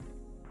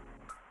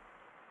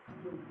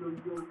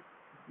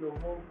your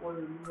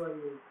homeboy, you are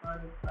your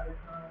Sonic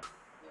icon,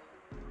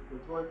 the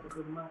voice of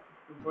the month,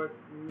 the voice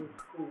of the new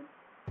school.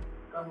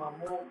 Got my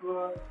mom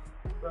girl,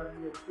 right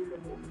here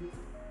chilling with me.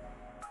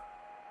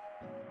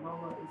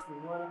 Mama, if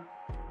you wanna,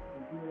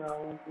 and do that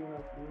one thing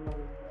like you know,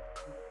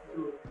 you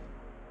do it.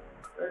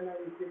 Right now,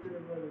 you're taking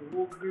about the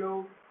Wolf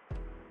Glow,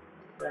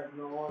 that's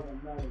no all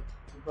that matters.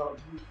 It's about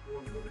you,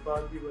 boy. It's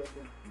about you right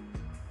now.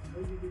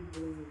 Maybe this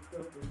doing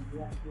yourself and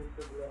you ask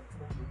yourself that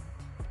question.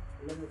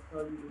 Let me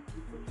tell you the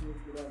secret you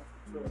need to ask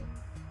yourself.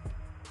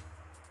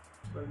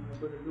 But I'm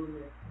not gonna do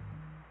that.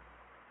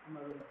 I'm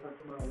not gonna touch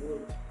my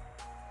words.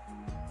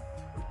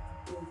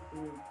 Things to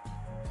me,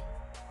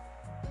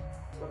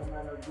 what am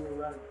I not doing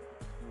right?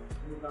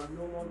 And if I'm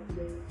no more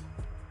today,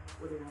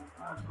 what am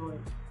I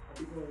going? I'll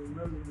be going to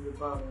remember you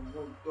about and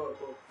what you thought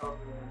about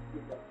talking and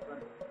keep that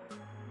right.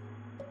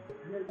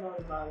 And it's not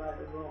about right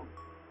or wrong.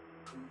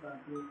 It's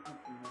about doing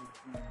something that is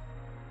wrong.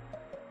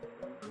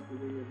 Don't think the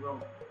way you're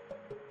wrong.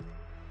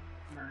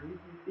 Now, if you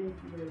think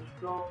you're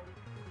strong,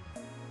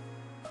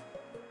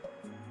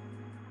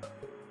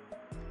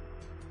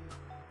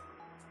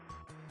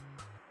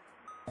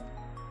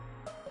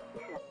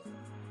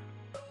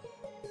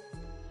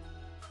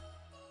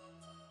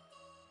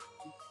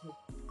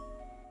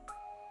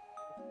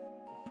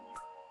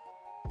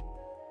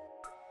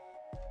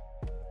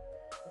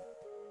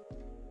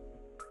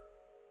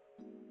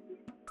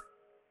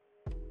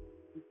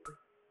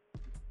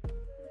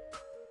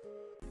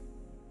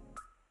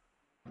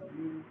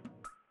 you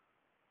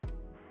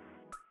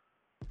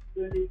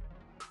really